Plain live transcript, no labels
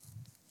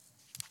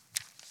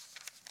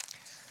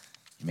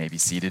You may be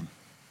seated.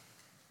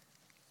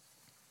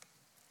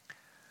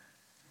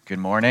 Good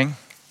morning.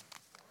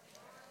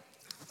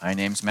 My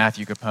name's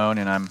Matthew Capone,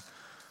 and I'm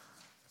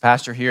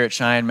pastor here at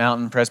Cheyenne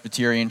Mountain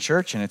Presbyterian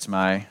Church, and it's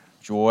my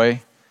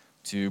joy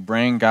to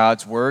bring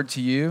God's Word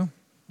to you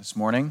this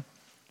morning.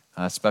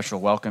 A special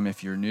welcome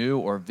if you're new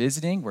or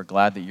visiting. We're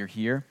glad that you're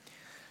here.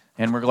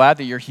 And we're glad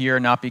that you're here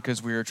not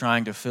because we are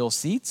trying to fill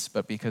seats,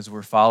 but because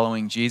we're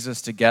following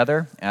Jesus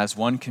together as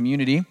one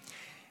community.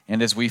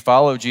 And as we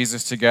follow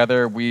Jesus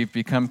together, we've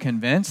become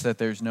convinced that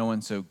there's no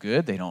one so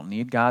good they don't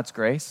need God's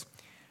grace,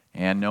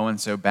 and no one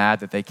so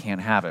bad that they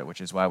can't have it, which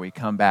is why we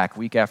come back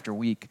week after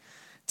week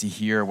to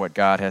hear what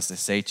God has to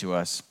say to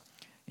us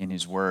in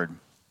His Word.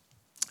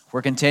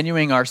 We're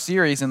continuing our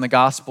series in the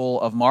Gospel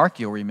of Mark.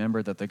 You'll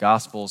remember that the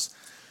Gospels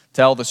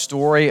tell the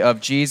story of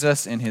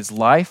Jesus in His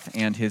life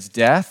and His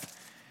death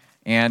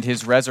and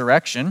His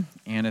resurrection.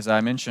 And as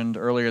I mentioned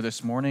earlier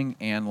this morning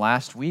and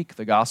last week,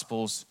 the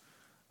Gospels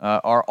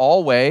are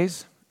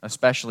always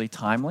especially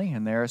timely,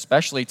 and they're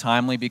especially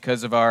timely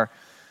because of our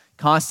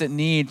constant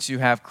need to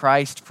have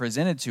Christ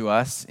presented to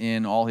us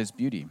in all His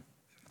beauty.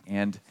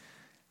 And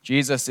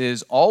Jesus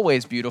is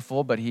always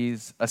beautiful, but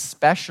He's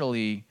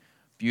especially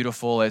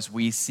beautiful as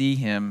we see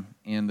Him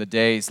in the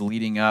days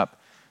leading up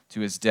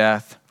to His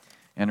death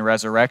and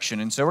resurrection.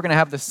 And so we're going to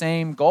have the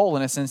same goal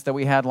in a sense that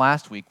we had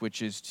last week,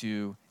 which is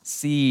to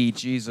see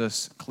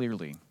Jesus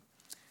clearly,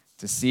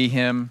 to see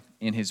Him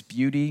in His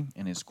beauty,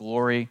 in His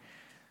glory,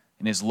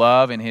 in His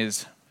love, in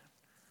His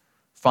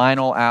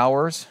final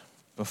hours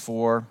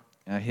before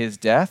His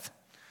death.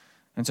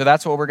 And so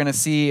that's what we're going to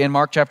see in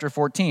Mark chapter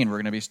 14. We're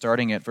going to be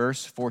starting at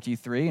verse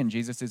 43, and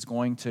Jesus is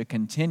going to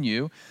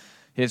continue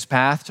His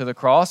path to the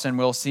cross, and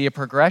we'll see a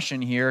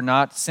progression here,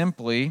 not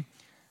simply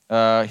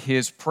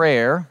His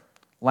prayer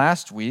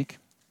last week,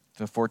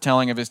 the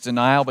foretelling of His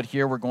denial, but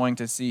here we're going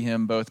to see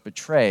Him both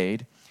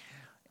betrayed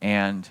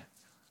and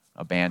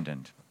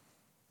abandoned.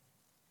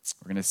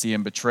 We're going to see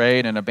Him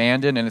betrayed and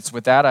abandoned, and it's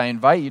with that I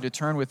invite you to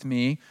turn with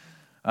me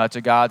to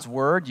God's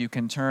Word. You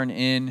can turn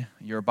in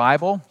your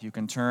Bible, you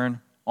can turn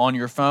on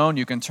your phone,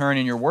 you can turn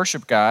in your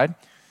worship guide.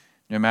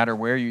 No matter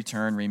where you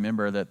turn,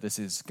 remember that this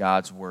is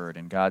God's Word,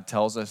 and God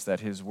tells us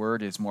that His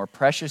Word is more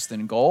precious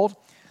than gold,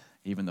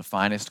 even the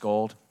finest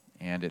gold,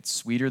 and it's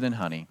sweeter than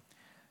honey,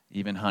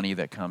 even honey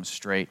that comes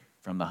straight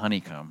from the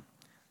honeycomb.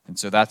 And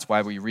so that's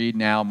why we read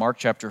now Mark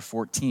chapter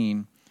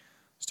 14,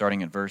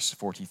 starting at verse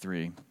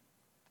 43.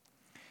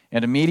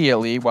 And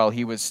immediately, while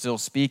He was still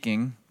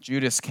speaking,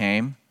 Judas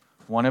came,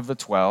 one of the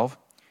 12,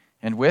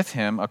 and with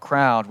him a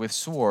crowd with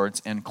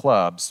swords and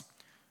clubs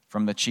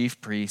from the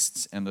chief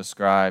priests and the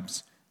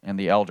scribes and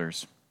the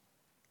elders.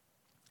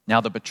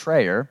 Now the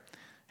betrayer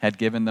had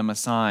given them a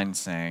sign,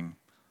 saying,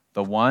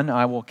 "The one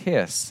I will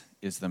kiss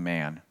is the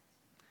man.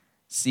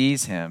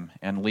 Seize him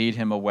and lead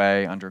him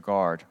away under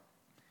guard."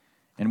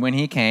 And when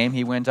he came,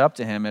 he went up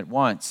to him at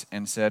once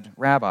and said,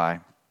 "Rabbi,"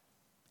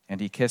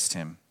 and he kissed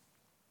him.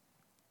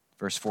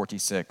 Verse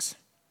 46,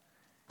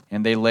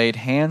 and they laid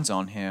hands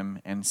on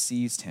him and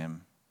seized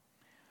him.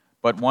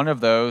 But one of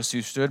those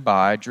who stood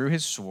by drew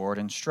his sword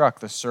and struck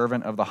the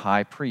servant of the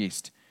high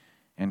priest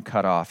and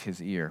cut off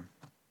his ear.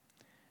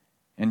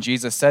 And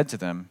Jesus said to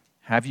them,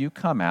 "Have you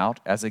come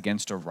out as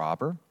against a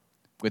robber,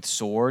 with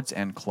swords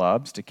and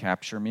clubs to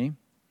capture me?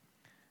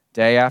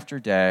 Day after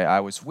day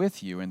I was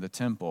with you in the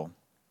temple,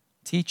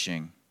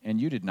 teaching, and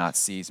you did not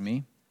seize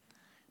me.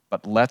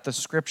 But let the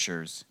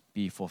scriptures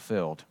be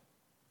fulfilled."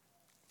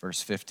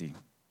 Verse 50,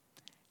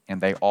 and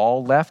they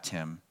all left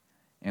him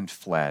and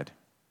fled.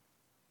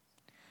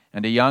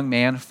 And a young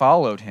man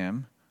followed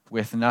him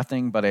with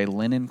nothing but a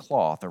linen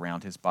cloth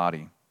around his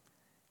body.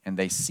 And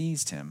they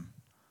seized him,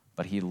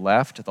 but he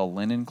left the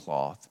linen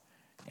cloth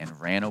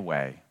and ran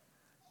away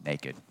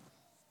naked.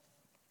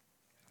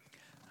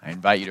 I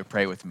invite you to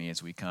pray with me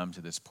as we come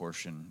to this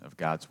portion of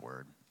God's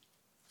Word.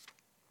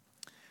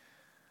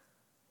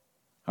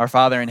 Our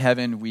Father in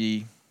heaven,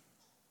 we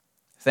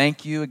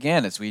thank you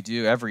again, as we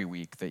do every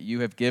week, that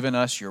you have given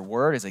us your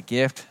word as a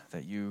gift,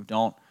 that you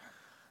don't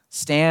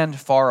stand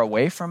far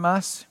away from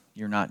us.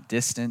 You're not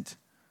distant,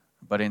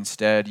 but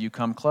instead you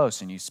come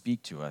close and you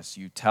speak to us.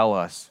 You tell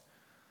us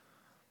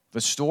the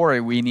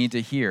story we need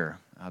to hear,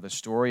 the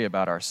story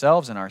about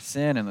ourselves and our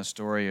sin, and the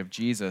story of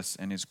Jesus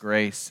and His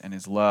grace and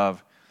His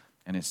love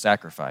and His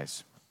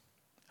sacrifice.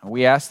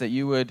 We ask that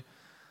you would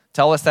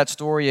tell us that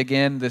story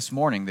again this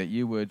morning, that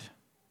you would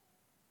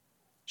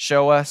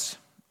show us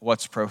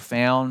what's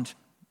profound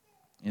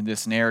in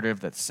this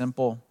narrative that's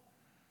simple,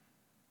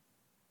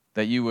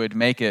 that you would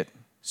make it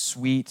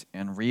sweet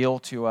and real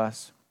to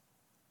us,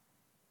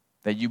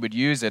 that you would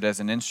use it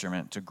as an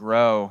instrument to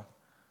grow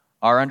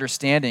our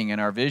understanding and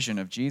our vision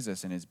of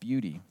Jesus and His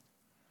beauty,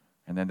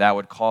 and then that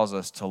would cause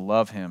us to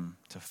love Him,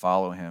 to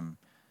follow Him,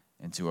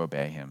 and to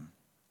obey Him.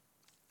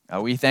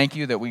 We thank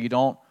you that we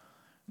don't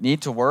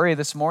need to worry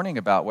this morning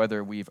about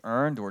whether we've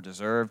earned or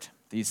deserved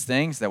these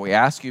things, that we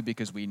ask you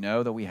because we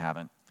know that we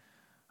haven't.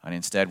 And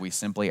instead, we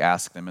simply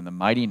ask them in the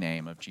mighty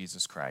name of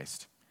Jesus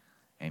Christ.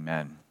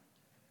 Amen.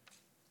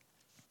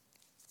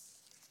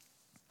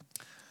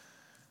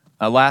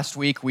 Last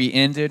week we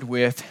ended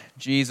with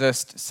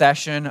Jesus'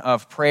 session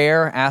of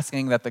prayer,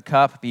 asking that the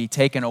cup be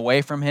taken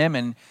away from him.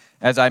 And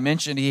as I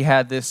mentioned, he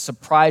had this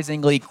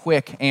surprisingly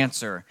quick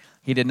answer.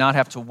 He did not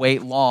have to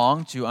wait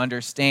long to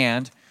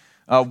understand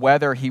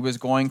whether he was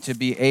going to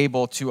be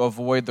able to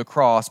avoid the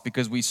cross,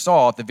 because we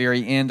saw at the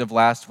very end of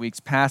last week's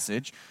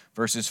passage,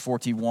 verses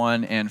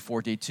 41 and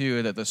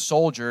 42, that the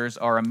soldiers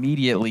are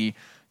immediately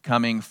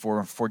coming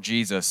for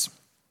Jesus.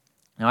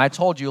 Now, I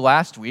told you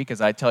last week,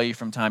 as I tell you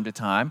from time to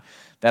time,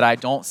 that I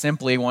don't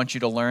simply want you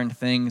to learn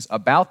things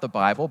about the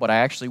Bible, but I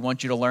actually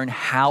want you to learn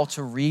how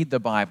to read the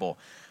Bible.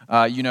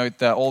 You know,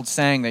 the old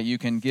saying that you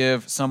can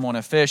give someone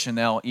a fish and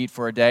they'll eat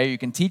for a day. You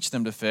can teach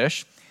them to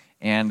fish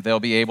and they'll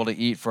be able to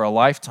eat for a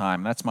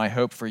lifetime. That's my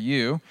hope for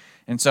you.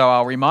 And so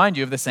I'll remind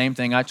you of the same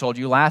thing I told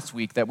you last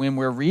week, that when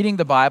we're reading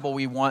the Bible,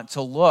 we want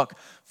to look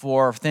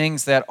for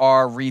things that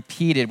are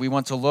repeated. We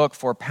want to look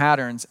for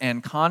patterns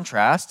and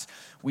contrasts.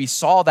 We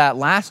saw that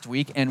last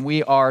week, and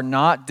we are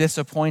not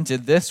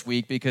disappointed this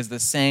week because the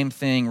same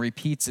thing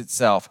repeats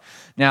itself.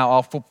 Now,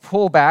 I'll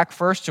pull back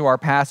first to our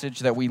passage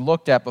that we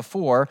looked at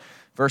before.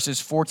 Verses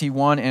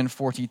 41 and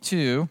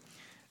 42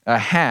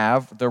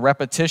 have the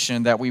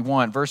repetition that we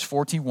want. Verse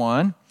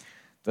 41,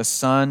 the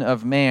Son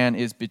of Man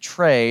is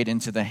betrayed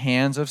into the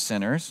hands of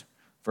sinners.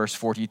 Verse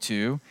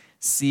 42,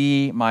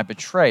 see, my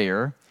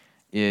betrayer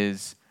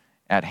is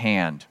at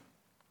hand.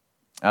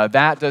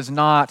 That does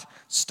not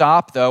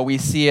stop, though. We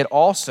see it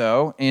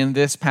also in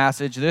this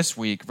passage this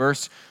week.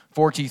 Verse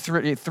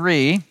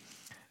 43,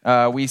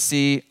 we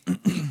see,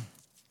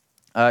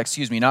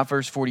 not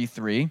verse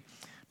 43,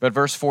 but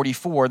verse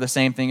 44, the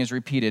same thing is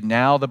repeated.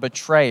 Now the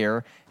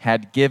betrayer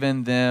had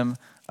given them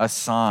a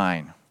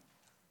sign.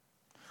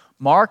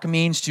 Mark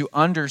means to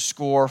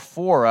underscore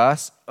for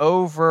us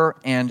over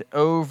and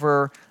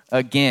over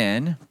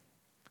again,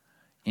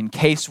 in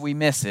case we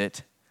miss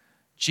it,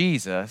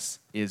 Jesus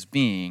is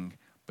being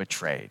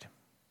betrayed.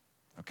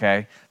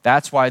 Okay?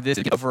 That's why this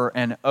is over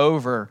and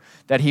over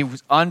that he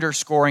was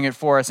underscoring it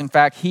for us. In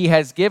fact, he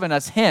has given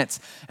us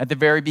hints at the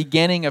very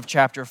beginning of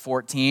chapter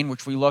 14,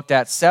 which we looked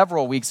at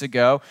several weeks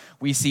ago.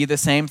 We see the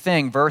same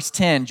thing. Verse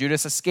 10,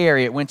 Judas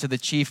Iscariot went to the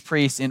chief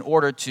priests in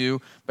order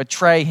to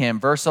betray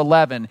him. Verse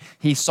 11,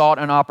 he sought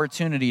an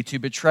opportunity to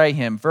betray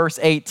him. Verse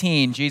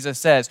 18, Jesus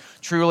says,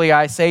 truly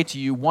I say to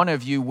you, one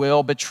of you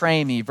will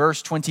betray me.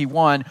 Verse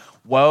 21,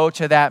 woe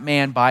to that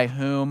man by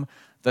whom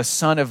the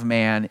Son of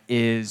Man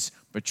is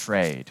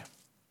betrayed.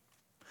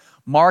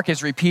 Mark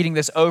is repeating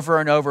this over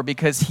and over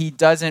because he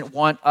doesn't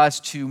want us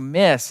to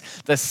miss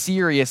the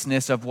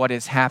seriousness of what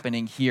is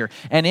happening here.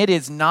 And it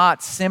is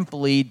not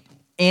simply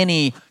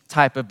any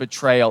type of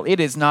betrayal. It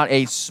is not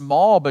a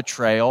small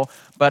betrayal,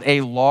 but a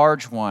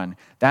large one.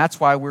 That's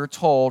why we're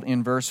told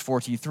in verse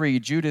 43,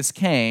 Judas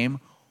came,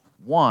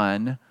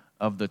 one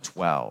of the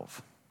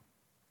 12.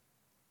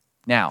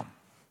 Now,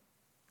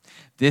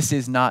 this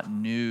is not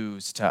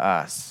news to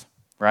us,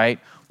 right?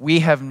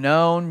 We have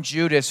known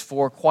Judas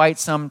for quite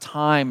some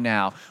time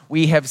now.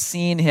 We have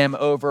seen him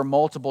over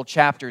multiple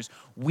chapters.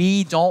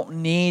 We don't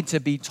need to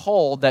be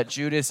told that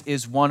Judas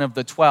is one of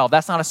the 12.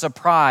 That's not a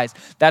surprise.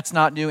 That's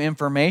not new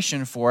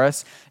information for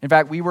us. In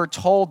fact, we were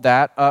told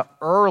that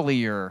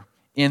earlier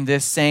in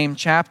this same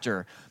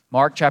chapter.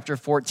 Mark chapter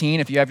 14,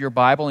 if you have your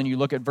Bible and you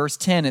look at verse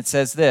 10, it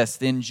says this,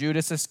 then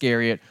Judas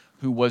Iscariot,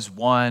 who was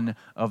one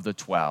of the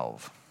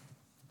 12.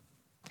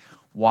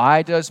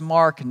 Why does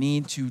Mark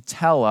need to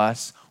tell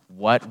us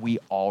what we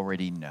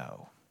already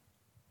know?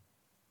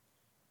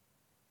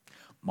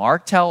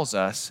 Mark tells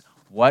us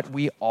what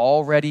we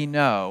already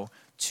know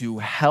to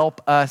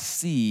help us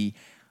see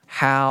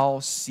how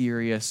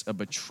serious a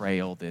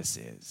betrayal this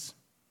is.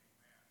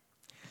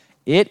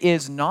 It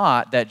is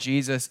not that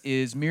Jesus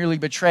is merely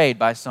betrayed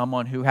by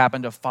someone who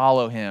happened to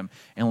follow him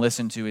and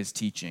listen to his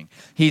teaching.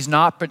 He's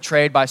not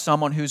betrayed by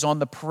someone who's on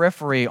the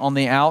periphery, on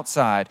the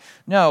outside.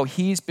 No,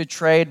 he's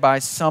betrayed by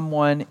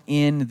someone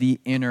in the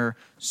inner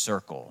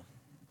circle.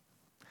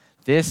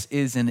 This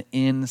is an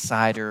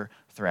insider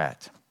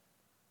threat.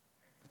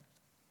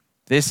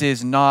 This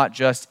is not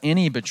just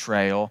any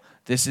betrayal.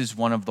 This is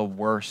one of the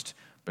worst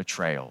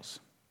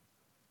betrayals.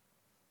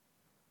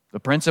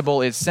 The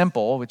principle is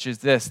simple, which is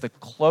this: the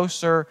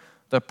closer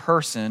the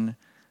person,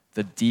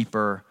 the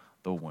deeper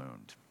the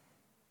wound.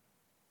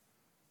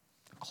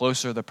 The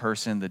closer the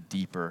person, the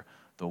deeper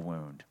the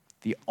wound.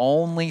 The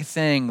only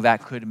thing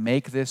that could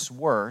make this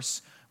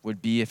worse would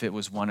be if it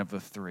was one of the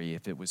three,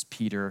 if it was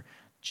Peter,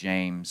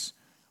 James,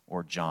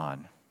 or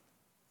John.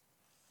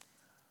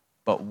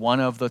 But one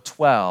of the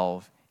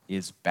 12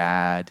 is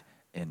bad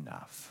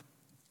enough.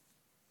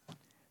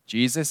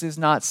 Jesus is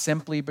not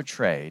simply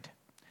betrayed.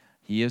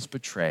 He is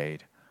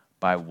betrayed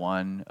by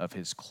one of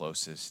his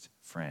closest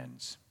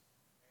friends.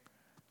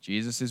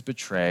 Jesus is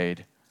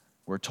betrayed,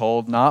 we're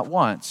told, not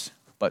once,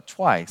 but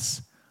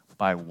twice,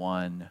 by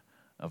one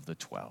of the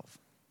 12.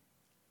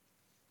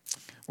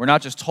 We're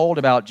not just told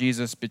about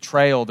Jesus'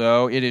 betrayal,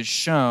 though. It is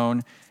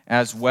shown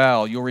as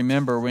well. You'll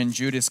remember when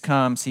Judas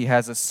comes, he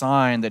has a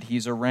sign that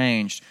he's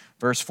arranged.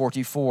 Verse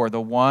 44, the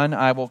one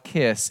I will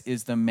kiss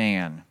is the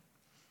man.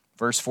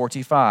 Verse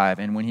 45,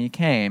 and when he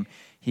came,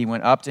 he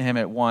went up to him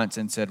at once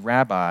and said,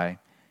 Rabbi,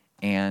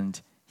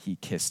 and he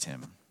kissed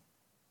him.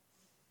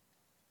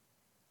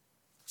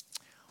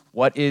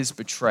 What is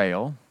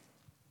betrayal,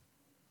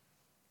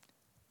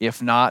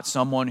 if not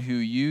someone who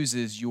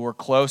uses your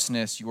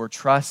closeness, your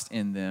trust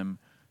in them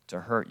to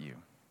hurt you?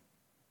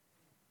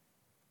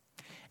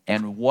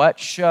 And what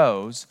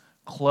shows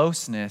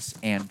closeness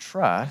and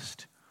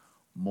trust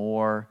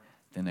more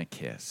than a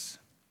kiss?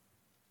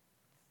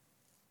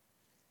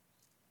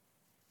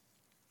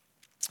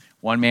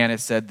 One man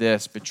has said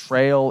this: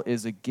 betrayal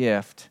is a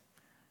gift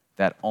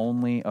that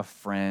only a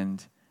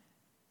friend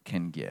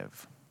can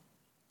give.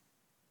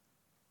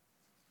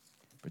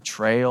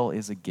 Betrayal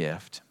is a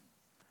gift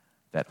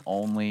that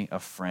only a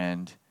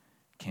friend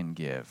can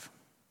give.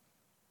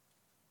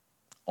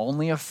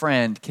 Only a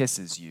friend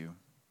kisses you.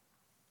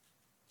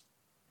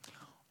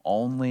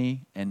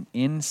 Only an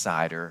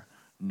insider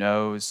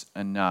knows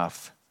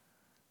enough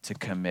to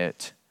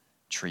commit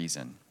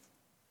treason.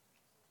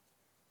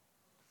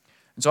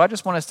 And so I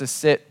just want us to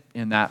sit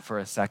in that for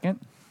a second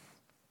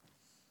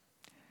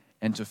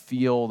and to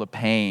feel the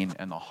pain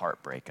and the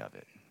heartbreak of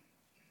it.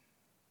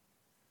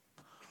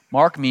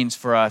 Mark means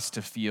for us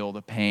to feel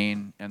the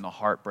pain and the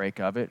heartbreak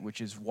of it, which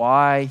is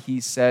why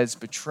he says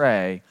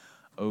betray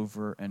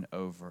over and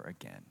over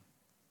again.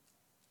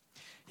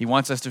 He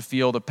wants us to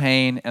feel the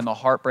pain and the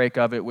heartbreak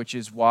of it, which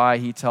is why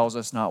he tells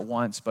us not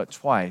once but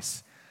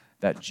twice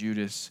that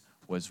Judas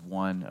was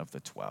one of the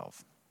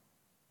 12.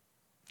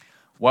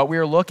 What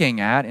we're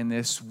looking at in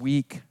this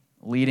week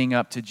leading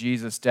up to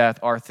Jesus' death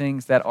are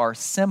things that are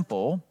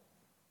simple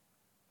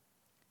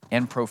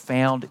and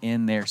profound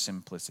in their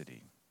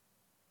simplicity.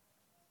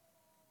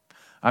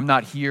 I'm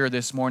not here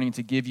this morning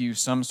to give you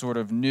some sort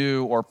of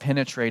new or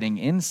penetrating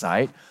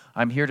insight.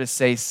 I'm here to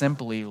say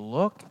simply,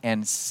 look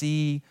and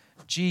see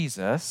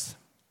Jesus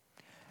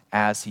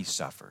as he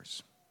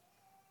suffers.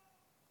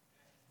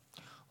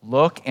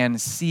 Look and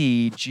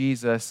see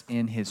Jesus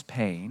in his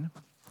pain.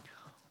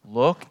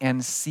 Look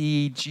and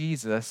see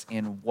Jesus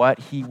in what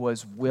he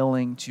was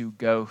willing to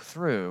go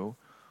through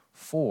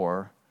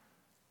for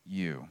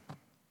you.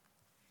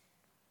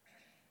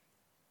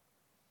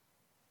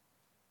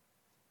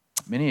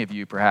 Many of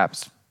you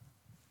perhaps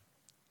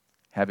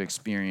have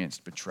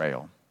experienced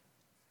betrayal.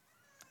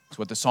 It's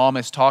what the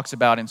psalmist talks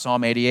about in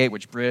Psalm 88,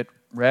 which Britt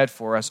read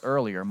for us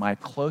earlier. My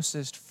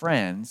closest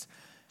friends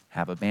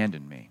have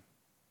abandoned me.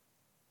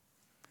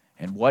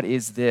 And what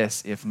is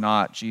this if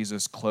not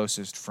Jesus'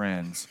 closest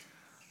friends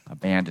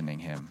abandoning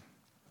him?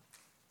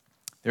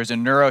 There's a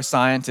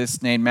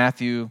neuroscientist named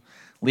Matthew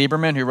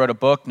Lieberman who wrote a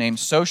book named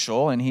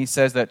Social, and he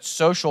says that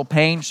social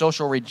pain,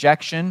 social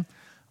rejection,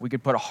 we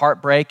could put a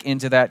heartbreak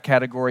into that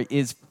category,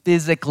 is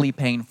physically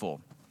painful.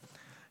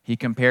 He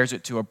compares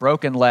it to a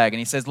broken leg, and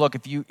he says, look,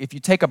 if you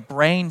take a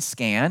brain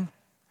scan,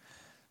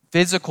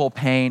 physical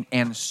pain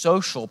and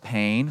social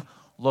pain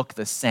look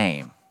the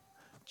same.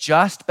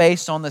 Just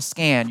based on the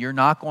scan, you're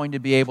not going to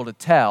be able to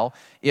tell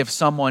if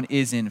someone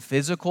is in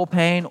physical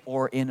pain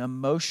or in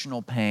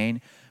emotional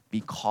pain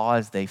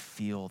because they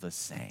feel the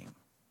same.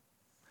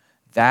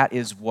 That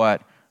is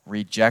what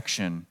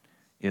rejection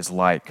is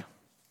like.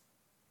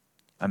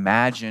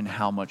 Imagine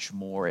how much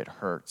more it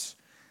hurts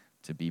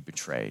to be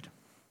betrayed.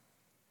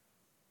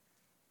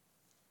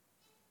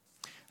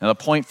 Now, the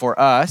point for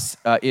us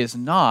is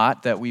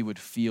not that we would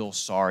feel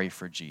sorry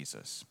for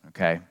Jesus,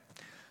 okay?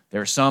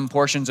 There are some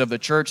portions of the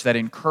church that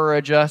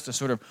encourage us to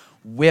sort of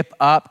whip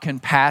up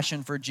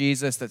compassion for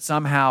Jesus, that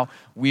somehow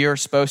we are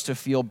supposed to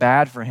feel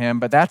bad for him,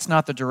 but that's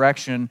not the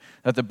direction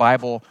that the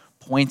Bible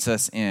points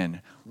us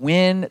in.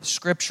 When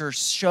Scripture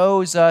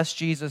shows us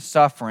Jesus'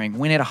 suffering,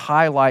 when it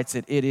highlights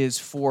it, it is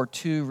for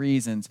two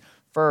reasons.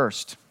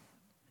 First,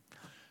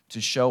 to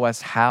show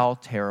us how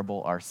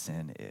terrible our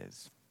sin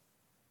is.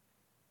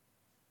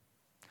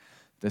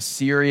 The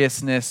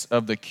seriousness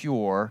of the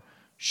cure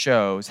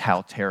shows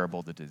how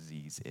terrible the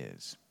disease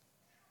is.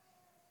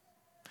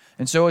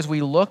 And so as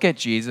we look at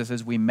Jesus,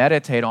 as we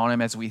meditate on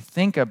him, as we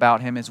think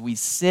about him, as we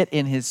sit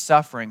in his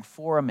suffering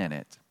for a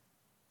minute,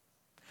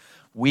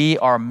 we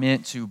are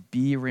meant to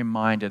be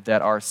reminded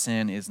that our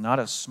sin is not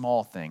a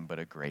small thing, but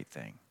a great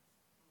thing.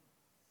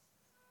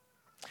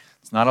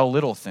 It's not a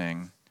little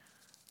thing,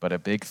 but a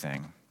big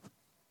thing.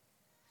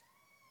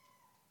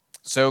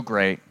 So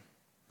great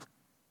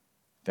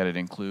that it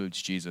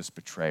includes Jesus'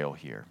 betrayal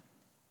here.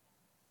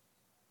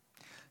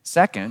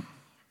 Second,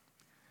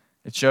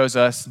 it shows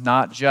us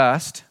not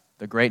just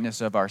the greatness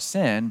of our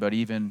sin, but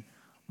even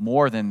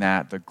more than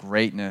that, the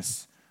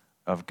greatness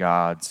of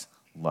God's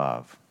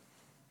love.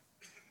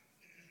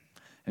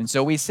 And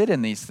so we sit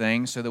in these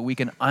things so that we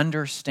can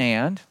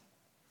understand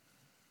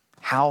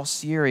how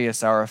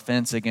serious our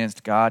offense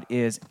against God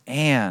is,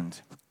 and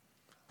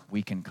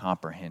we can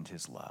comprehend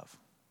his love.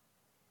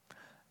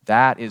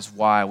 That is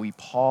why we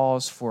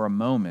pause for a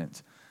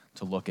moment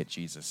to look at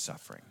Jesus'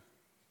 suffering.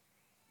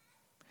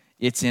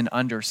 It's in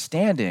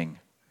understanding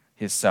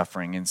his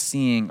suffering and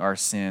seeing our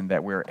sin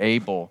that we're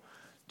able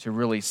to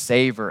really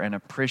savor and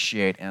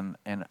appreciate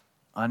and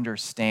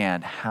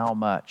understand how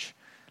much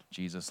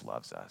Jesus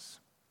loves us.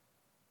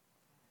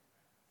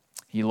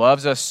 He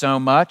loves us so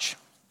much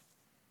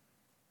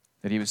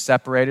that he was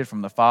separated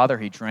from the Father.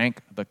 He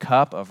drank the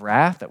cup of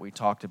wrath that we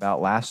talked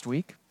about last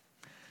week.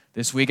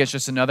 This week, it's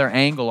just another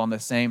angle on the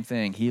same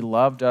thing. He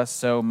loved us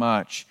so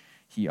much,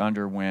 he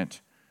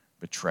underwent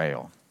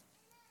betrayal.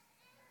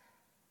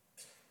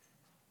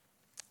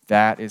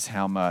 That is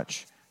how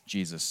much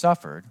Jesus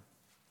suffered.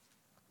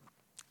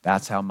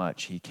 That's how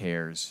much he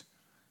cares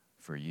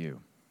for you.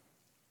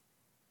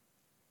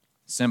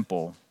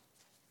 Simple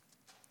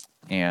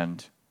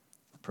and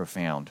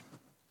profound.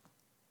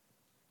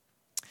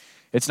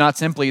 It's not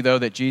simply, though,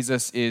 that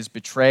Jesus is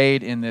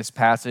betrayed in this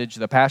passage.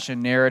 The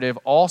Passion narrative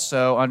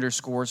also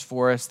underscores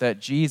for us that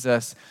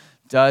Jesus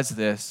does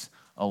this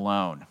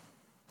alone.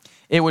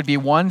 It would be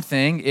one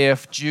thing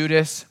if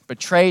Judas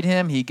betrayed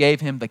him, he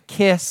gave him the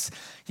kiss,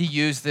 he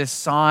used this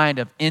sign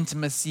of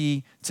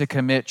intimacy to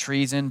commit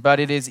treason, but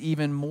it is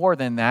even more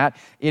than that.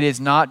 It is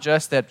not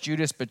just that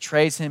Judas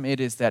betrays him, it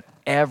is that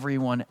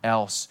everyone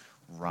else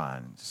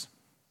runs.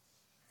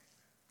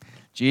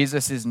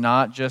 Jesus is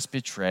not just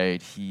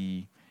betrayed,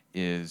 he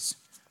is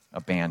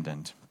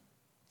abandoned.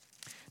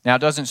 Now, it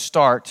doesn't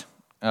start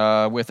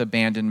with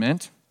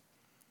abandonment.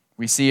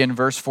 We see in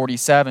verse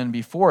 47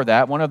 before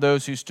that, one of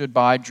those who stood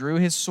by drew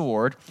his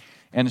sword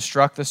and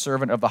struck the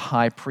servant of the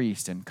high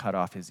priest and cut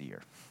off his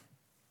ear.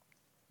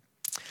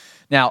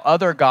 Now,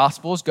 other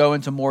gospels go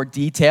into more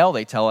detail.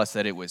 They tell us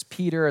that it was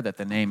Peter, that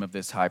the name of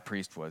this high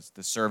priest was,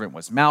 the servant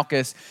was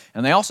Malchus,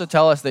 and they also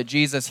tell us that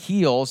Jesus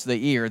heals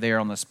the ear there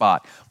on the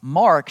spot.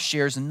 Mark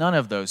shares none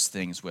of those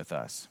things with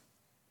us,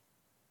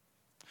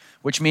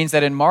 which means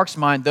that in Mark's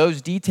mind,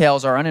 those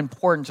details are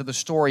unimportant to the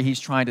story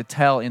he's trying to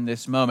tell in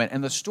this moment.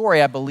 And the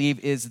story, I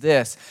believe, is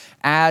this.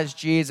 As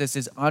Jesus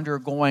is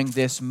undergoing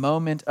this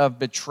moment of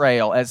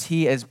betrayal, as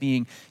he is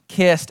being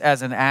kissed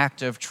as an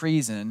act of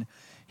treason,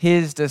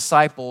 his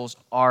disciples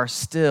are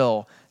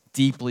still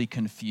deeply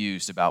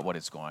confused about what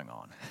is going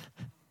on.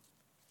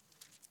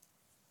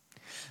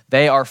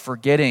 They are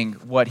forgetting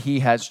what he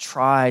has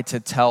tried to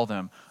tell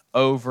them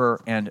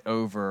over and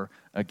over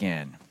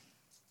again.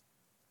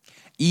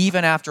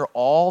 Even after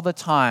all the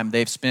time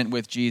they've spent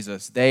with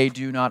Jesus, they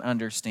do not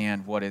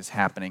understand what is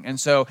happening. And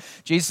so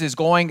Jesus is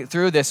going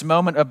through this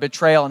moment of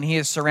betrayal, and he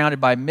is surrounded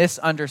by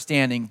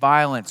misunderstanding,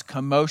 violence,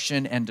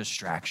 commotion, and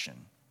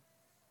distraction.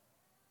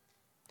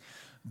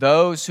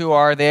 Those who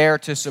are there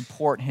to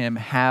support him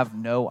have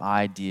no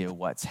idea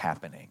what's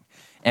happening.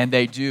 And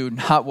they do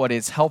not what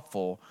is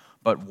helpful,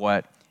 but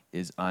what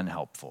is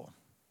unhelpful.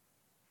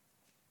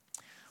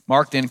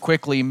 Mark then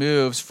quickly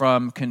moves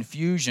from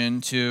confusion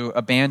to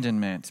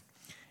abandonment.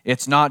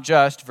 It's not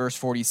just, verse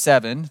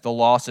 47, the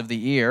loss of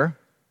the ear.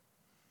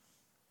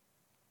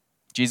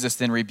 Jesus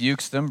then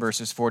rebukes them,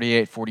 verses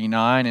 48,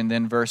 49, and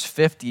then verse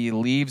 50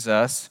 leaves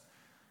us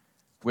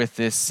with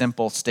this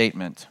simple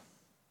statement.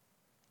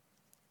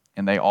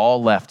 And they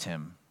all left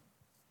him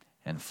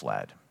and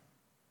fled.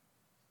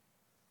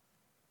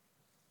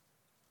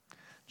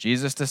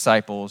 Jesus'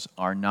 disciples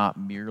are not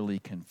merely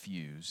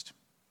confused.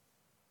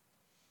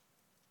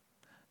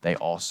 They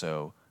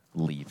also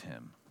leave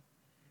him.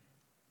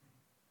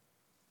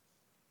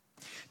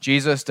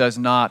 Jesus does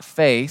not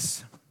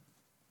face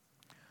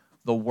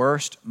the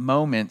worst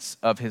moments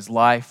of his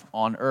life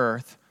on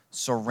earth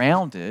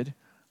surrounded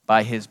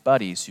by his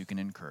buddies who can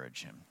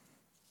encourage him.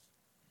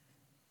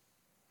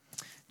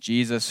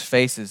 Jesus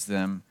faces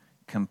them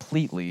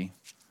completely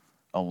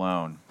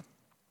alone.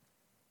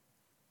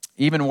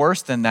 Even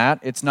worse than that,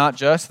 it's not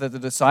just that the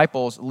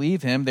disciples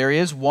leave him. There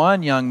is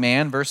one young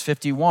man, verse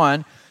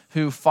 51,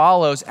 who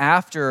follows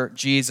after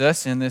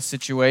Jesus in this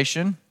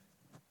situation,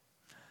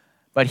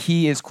 but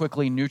he is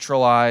quickly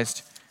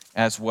neutralized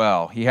as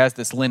well. He has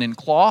this linen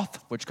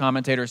cloth, which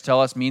commentators tell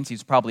us means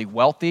he's probably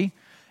wealthy,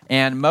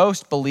 and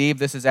most believe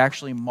this is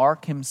actually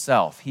Mark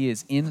himself. He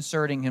is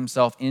inserting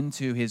himself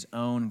into his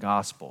own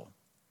gospel.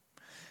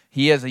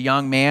 He, as a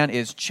young man,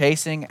 is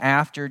chasing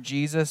after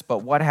Jesus,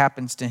 but what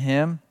happens to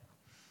him?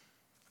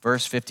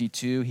 Verse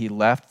 52, he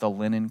left the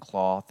linen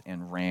cloth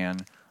and ran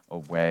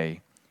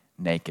away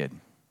naked.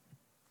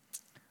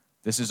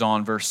 This is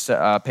on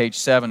page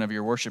 7 of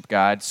your worship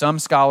guide. Some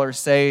scholars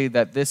say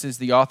that this is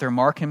the author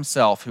Mark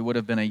himself, who would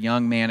have been a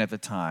young man at the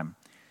time.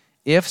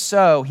 If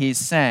so, he's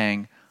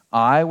saying,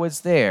 I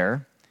was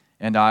there,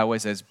 and I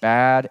was as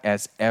bad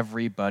as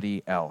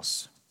everybody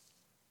else.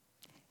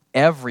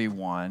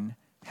 Everyone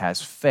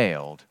has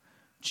failed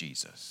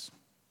Jesus.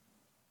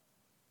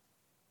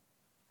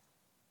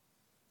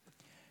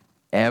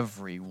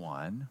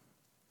 Everyone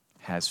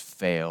has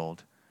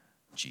failed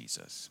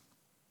Jesus.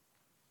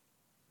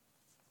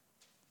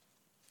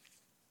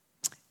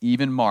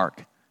 Even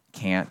Mark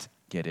can't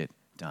get it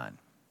done.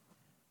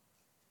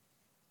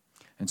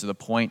 And so the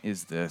point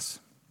is this.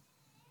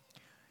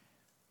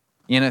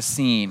 In a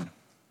scene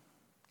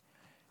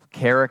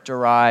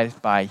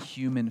characterized by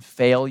human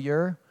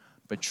failure,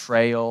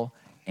 betrayal,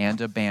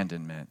 and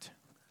abandonment,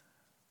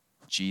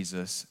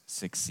 Jesus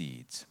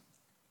succeeds.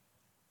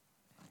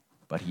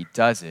 But he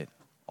does it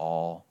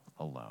all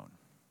alone.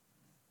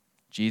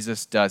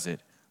 Jesus does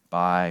it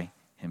by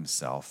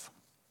himself.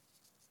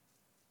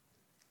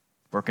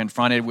 We're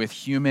confronted with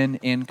human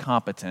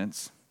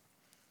incompetence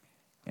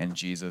and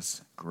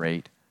Jesus'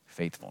 great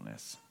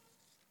faithfulness.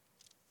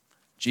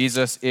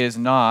 Jesus is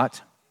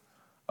not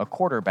a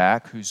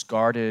quarterback who's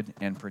guarded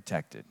and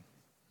protected.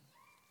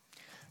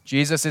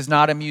 Jesus is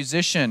not a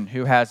musician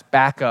who has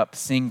backup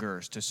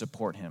singers to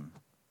support him.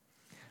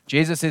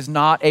 Jesus is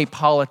not a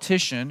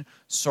politician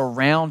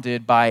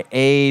surrounded by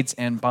aides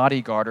and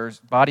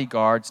bodyguards.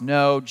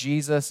 No,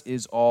 Jesus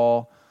is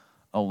all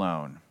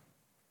alone.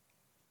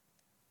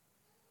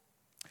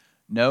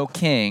 No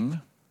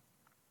king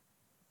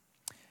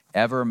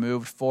ever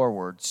moved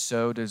forward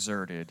so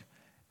deserted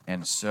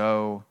and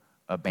so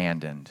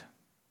abandoned.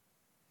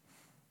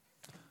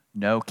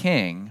 No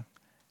king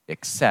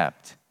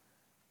except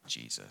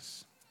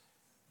Jesus.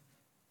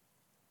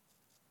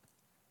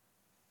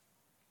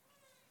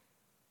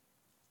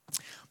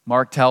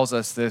 Mark tells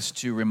us this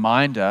to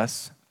remind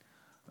us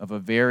of a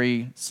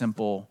very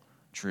simple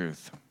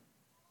truth.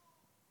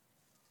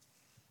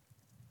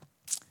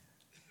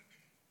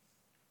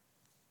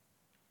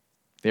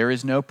 There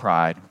is no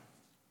pride.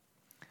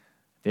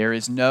 There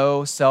is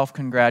no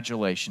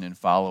self-congratulation in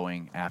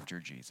following after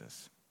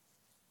Jesus.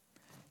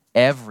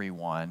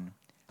 Everyone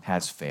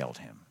has failed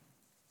him.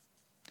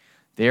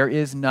 There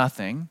is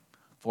nothing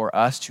for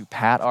us to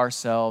pat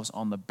ourselves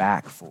on the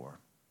back for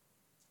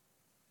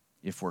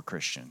if we're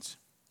Christians.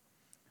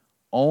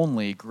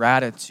 Only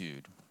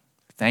gratitude,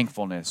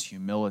 thankfulness,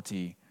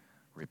 humility,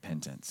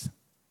 repentance.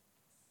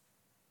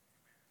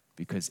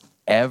 Because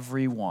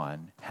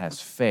everyone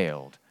has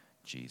failed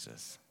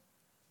Jesus.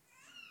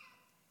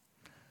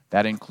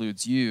 That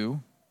includes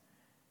you.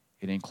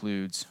 It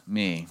includes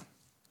me.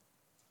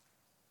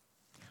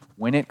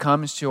 When it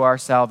comes to our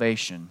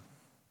salvation,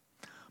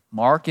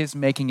 Mark is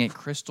making it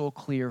crystal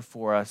clear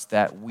for us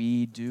that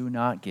we do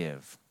not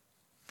give,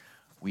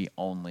 we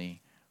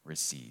only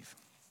receive.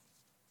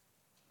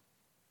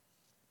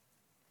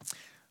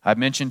 I've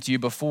mentioned to you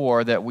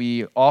before that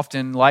we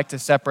often like to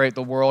separate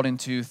the world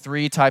into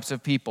three types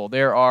of people.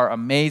 There are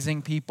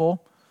amazing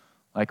people,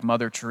 like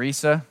Mother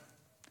Teresa.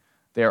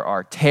 There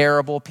are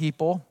terrible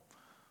people,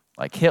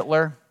 like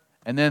Hitler.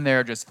 And then there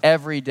are just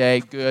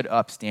everyday, good,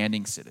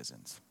 upstanding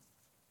citizens.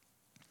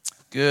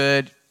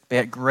 Good,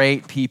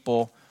 great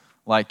people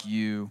like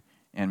you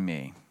and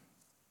me.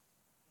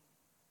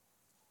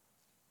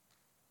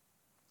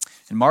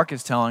 And Mark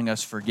is telling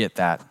us, forget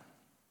that.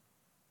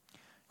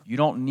 You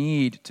don't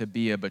need to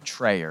be a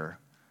betrayer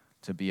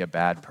to be a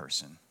bad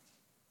person.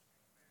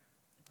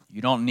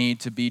 You don't need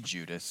to be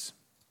Judas.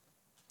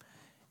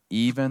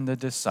 Even the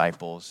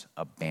disciples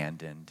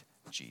abandoned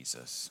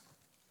Jesus.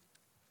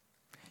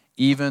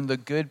 Even the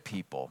good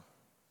people,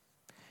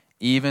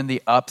 even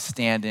the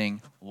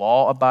upstanding,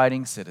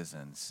 law-abiding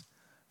citizens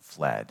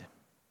fled.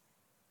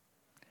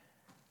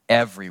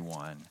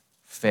 Everyone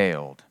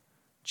failed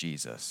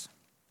Jesus.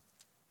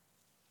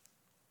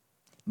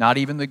 Not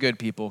even the good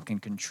people can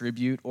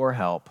contribute or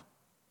help.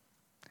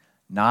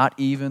 Not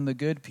even the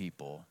good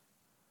people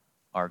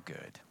are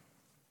good.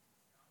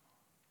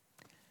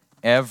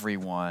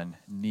 Everyone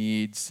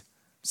needs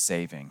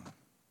saving.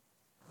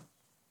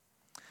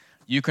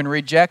 You can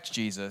reject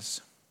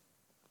Jesus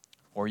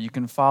or you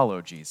can follow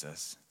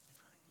Jesus.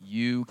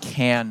 You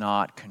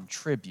cannot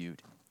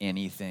contribute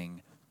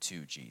anything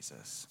to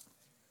Jesus.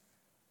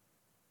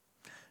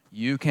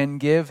 You can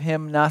give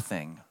him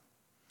nothing.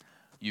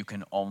 You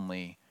can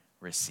only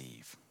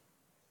receive.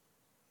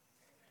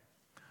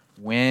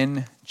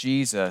 When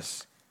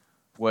Jesus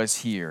was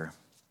here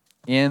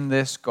in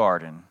this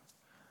garden,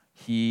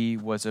 he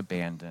was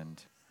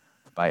abandoned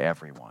by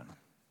everyone.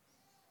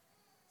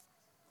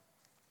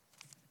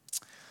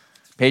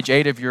 Page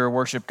 8 of your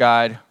worship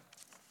guide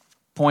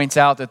points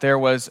out that there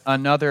was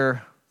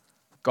another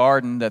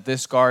garden that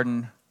this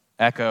garden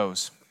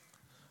echoes.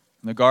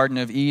 In the Garden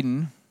of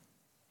Eden,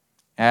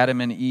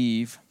 Adam and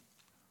Eve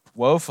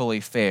woefully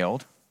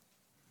failed.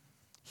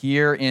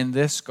 Here in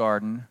this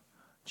garden,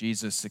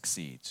 Jesus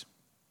succeeds.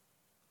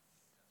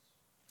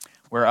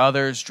 Where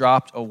others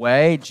dropped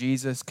away,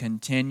 Jesus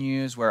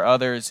continues. Where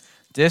others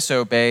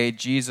disobeyed,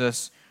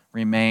 Jesus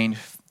remained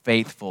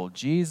faithful.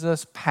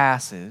 Jesus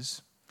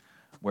passes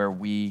where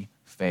we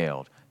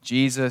failed.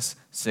 Jesus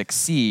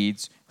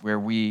succeeds where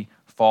we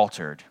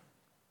faltered.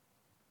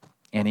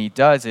 And he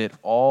does it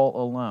all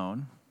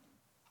alone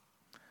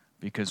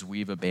because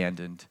we've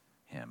abandoned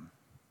him.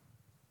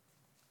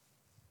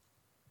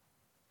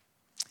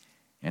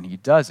 And he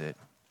does it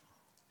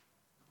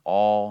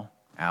all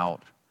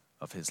out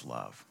of his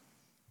love.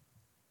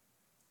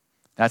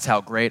 That's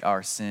how great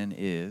our sin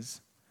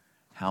is,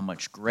 how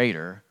much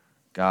greater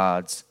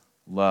God's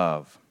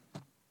love.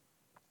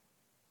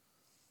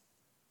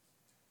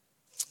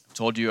 I've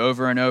told you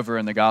over and over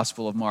in the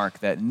Gospel of Mark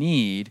that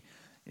need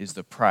is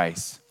the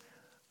price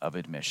of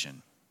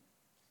admission.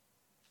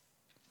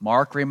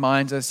 Mark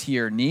reminds us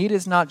here, need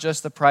is not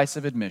just the price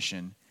of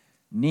admission,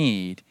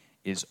 need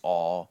is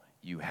all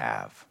you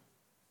have.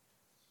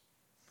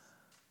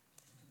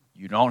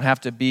 You don't have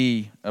to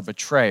be a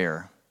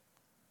betrayer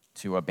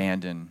to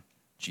abandon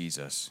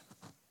Jesus.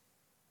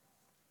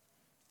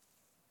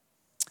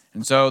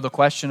 And so the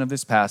question of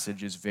this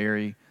passage is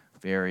very,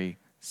 very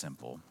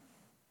simple.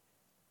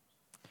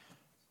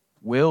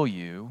 Will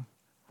you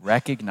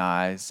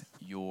recognize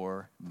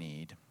your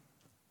need?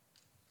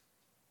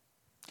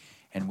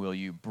 And will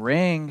you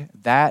bring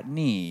that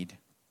need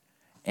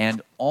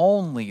and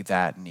only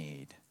that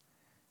need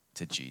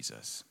to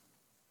Jesus?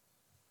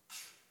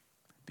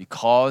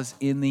 Because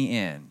in the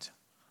end,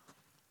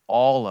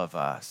 all of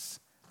us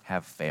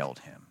have failed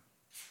him.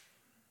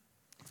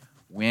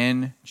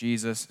 When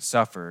Jesus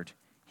suffered,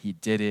 he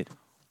did it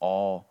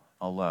all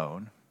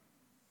alone.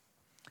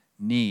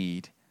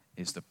 Need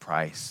is the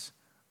price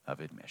of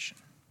admission.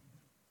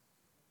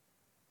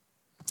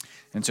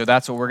 And so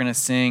that's what we're going to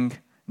sing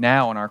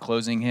now in our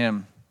closing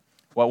hymn.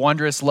 What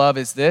wondrous love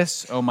is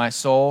this, O my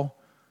soul,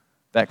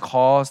 that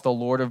caused the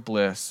Lord of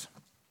bliss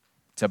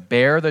to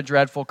bear the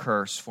dreadful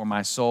curse for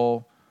my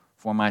soul,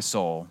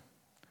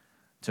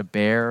 to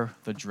bear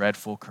the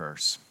dreadful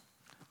curse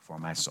for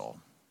my soul.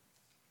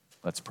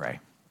 Let's pray.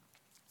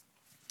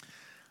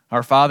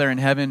 Our Father in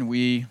heaven,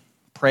 we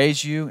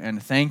praise you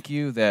and thank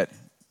you that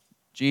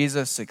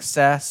Jesus'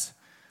 success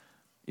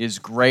is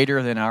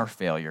greater than our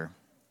failure.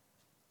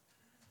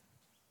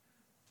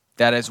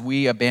 That as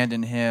we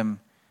abandon him,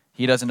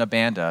 he doesn't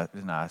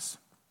abandon us.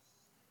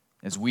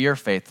 As we are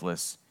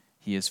faithless,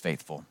 he is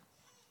faithful.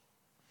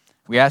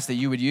 We ask that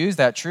you would use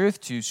that truth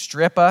to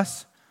strip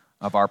us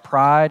of our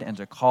pride and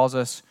to cause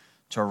us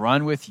to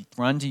run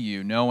to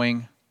you,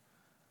 knowing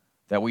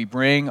that we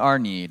bring our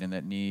need and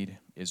that need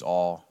is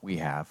all we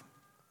have.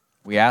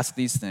 We ask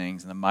these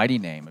things in the mighty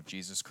name of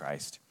Jesus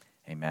Christ.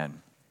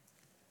 Amen.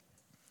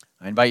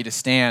 I invite you to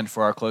stand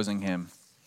for our closing hymn.